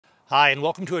Hi, and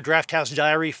welcome to a Drafthouse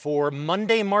Diary for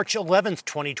Monday, March 11th,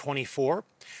 2024,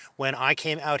 when I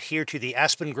came out here to the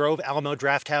Aspen Grove Alamo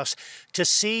Drafthouse to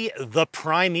see The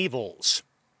Primevals.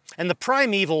 And The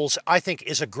Primevals, I think,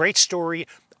 is a great story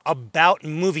about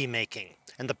movie making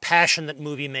and the passion that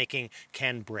movie making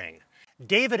can bring.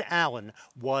 David Allen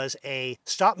was a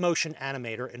stop-motion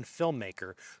animator and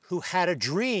filmmaker who had a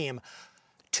dream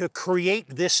to create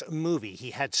this movie.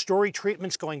 He had story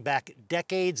treatments going back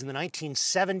decades. In the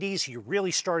 1970s, he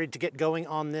really started to get going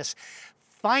on this.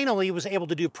 Finally was able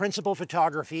to do principal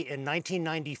photography in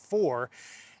 1994,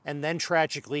 and then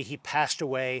tragically he passed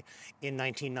away in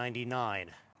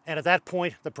 1999. And at that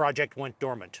point, the project went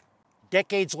dormant.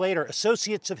 Decades later,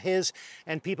 associates of his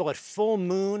and people at Full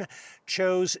Moon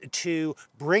chose to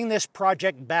bring this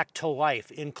project back to life,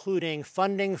 including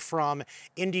funding from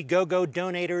Indiegogo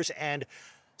donators and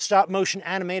stop-motion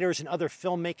animators and other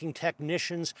filmmaking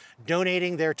technicians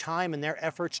donating their time and their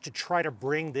efforts to try to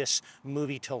bring this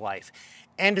movie to life.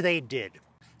 And they did.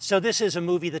 So this is a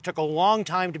movie that took a long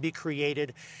time to be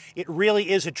created. It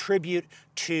really is a tribute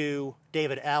to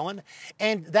David Allen,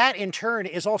 and that in turn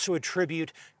is also a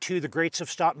tribute to the greats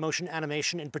of stop-motion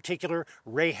animation, in particular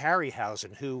Ray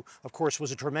Harryhausen, who of course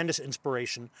was a tremendous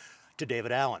inspiration to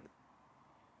David Allen.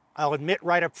 I'll admit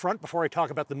right up front, before I talk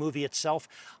about the movie itself,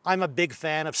 I'm a big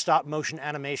fan of stop-motion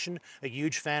animation, a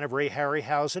huge fan of Ray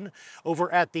Harryhausen.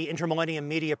 Over at the Intermillennium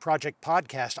Media Project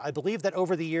podcast, I believe that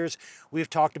over the years, we've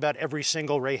talked about every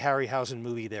single Ray Harryhausen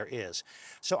movie there is.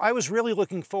 So I was really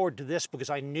looking forward to this because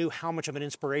I knew how much of an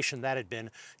inspiration that had been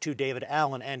to David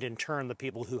Allen and, in turn, the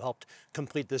people who helped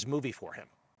complete this movie for him.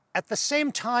 At the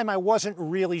same time, I wasn't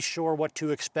really sure what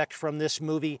to expect from this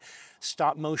movie.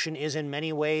 Stop motion is in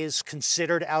many ways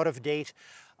considered out of date.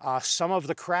 Some of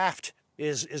the craft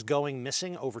is going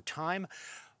missing over time,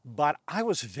 but I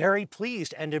was very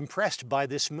pleased and impressed by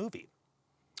this movie.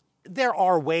 There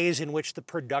are ways in which the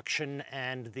production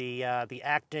and the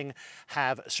acting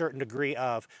have a certain degree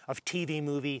of TV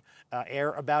movie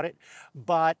air about it,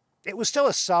 but it was still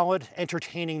a solid,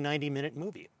 entertaining 90-minute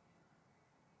movie.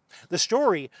 The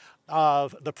story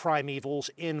of The Primevals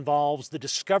involves the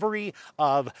discovery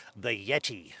of the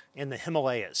Yeti in the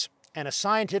Himalayas and a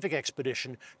scientific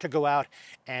expedition to go out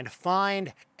and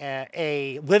find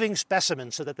a living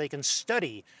specimen so that they can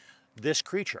study this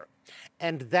creature.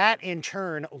 And that in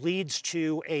turn leads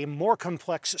to a more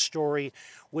complex story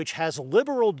which has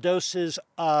liberal doses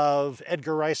of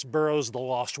Edgar Rice Burroughs' The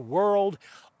Lost World,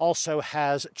 also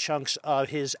has chunks of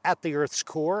his At the Earth's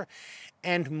Core,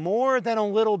 and more than a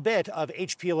little bit of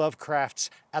H.P.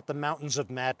 Lovecraft's At the Mountains of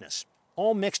Madness,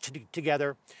 all mixed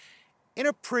together in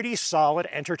a pretty solid,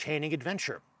 entertaining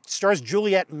adventure. It stars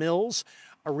Juliet Mills,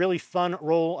 a really fun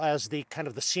role as the kind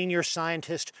of the senior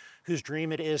scientist whose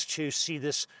dream it is to see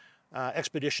this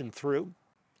expedition through,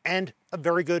 and a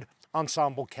very good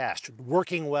ensemble cast,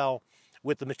 working well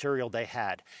with the material they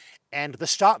had. And the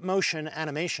stop-motion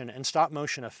animation and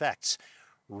stop-motion effects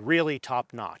really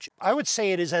top-notch. I would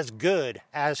say it is as good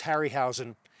as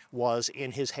Harryhausen was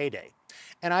in his heyday.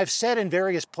 And I've said in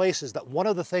various places that one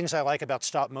of the things I like about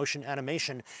stop-motion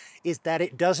animation is that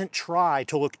it doesn't try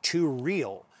to look too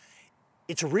real.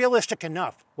 It's realistic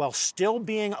enough while still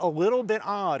being a little bit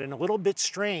odd and a little bit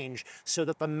strange so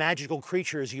that the magical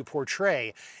creatures you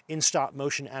portray in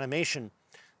stop-motion animation,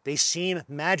 they seem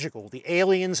magical. The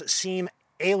aliens seem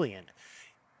alien.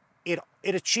 It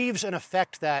achieves an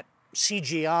effect that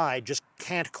CGI just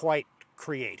can't quite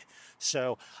create.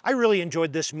 So I really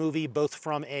enjoyed this movie, both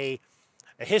from a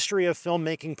history of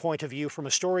filmmaking point of view, from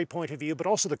a story point of view, but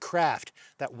also the craft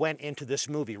that went into this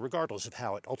movie, regardless of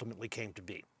how it ultimately came to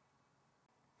be.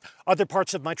 Other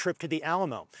parts of my trip to the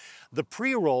Alamo. The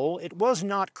pre-roll, it was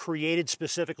not created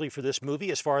specifically for this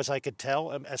movie, as far as I could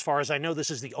tell. As far as I know, this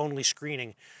is the only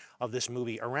screening of this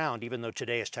movie around, even though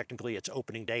today is technically its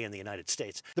opening day in the United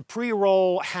States. The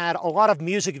pre-roll had a lot of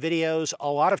music videos, a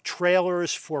lot of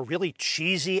trailers for really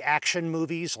cheesy action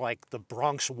movies like The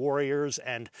Bronx Warriors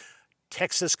and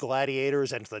Texas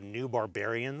Gladiators and The New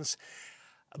Barbarians.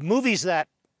 Movies that,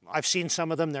 I've seen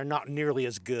some of them, they're not nearly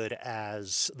as good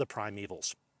as The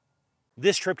Primevals.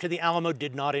 This trip to the Alamo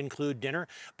did not include dinner,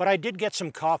 but I did get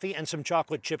some coffee and some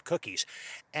chocolate chip cookies.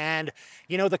 And,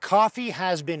 you know, the coffee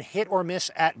has been hit or miss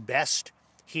at best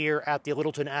here at the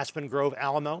Littleton Aspen Grove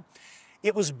Alamo.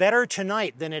 It was better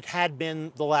tonight than it had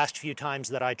been the last few times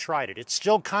that I tried it. It's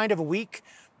still kind of weak,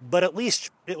 but at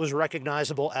least it was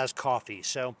recognizable as coffee.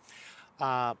 So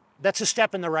that's a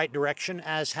step in the right direction,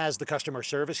 as has the customer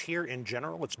service here in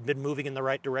general. It's been moving in the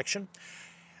right direction.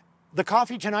 The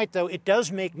coffee tonight, though, it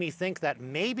does make me think that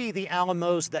maybe the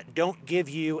Alamos that don't give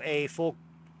you a full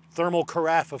thermal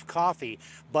carafe of coffee,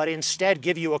 but instead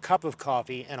give you a cup of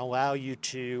coffee and allow you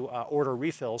to order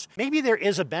refills. Maybe there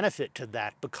is a benefit to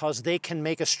that because they can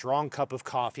make a strong cup of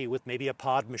coffee with maybe a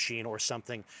pod machine or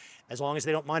something. As long as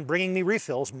they don't mind bringing me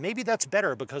refills, maybe that's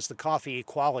better because the coffee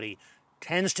quality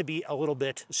tends to be a little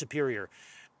bit superior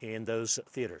in those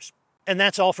theaters. And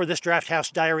that's all for this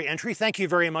Drafthouse Diary entry. Thank you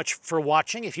very much for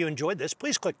watching. If you enjoyed this,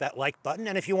 please click that like button.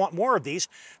 And if you want more of these,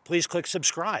 please click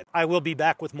subscribe. I will be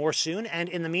back with more soon. And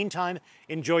in the meantime,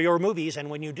 enjoy your movies. And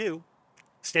when you do,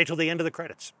 stay till the end of the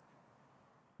credits.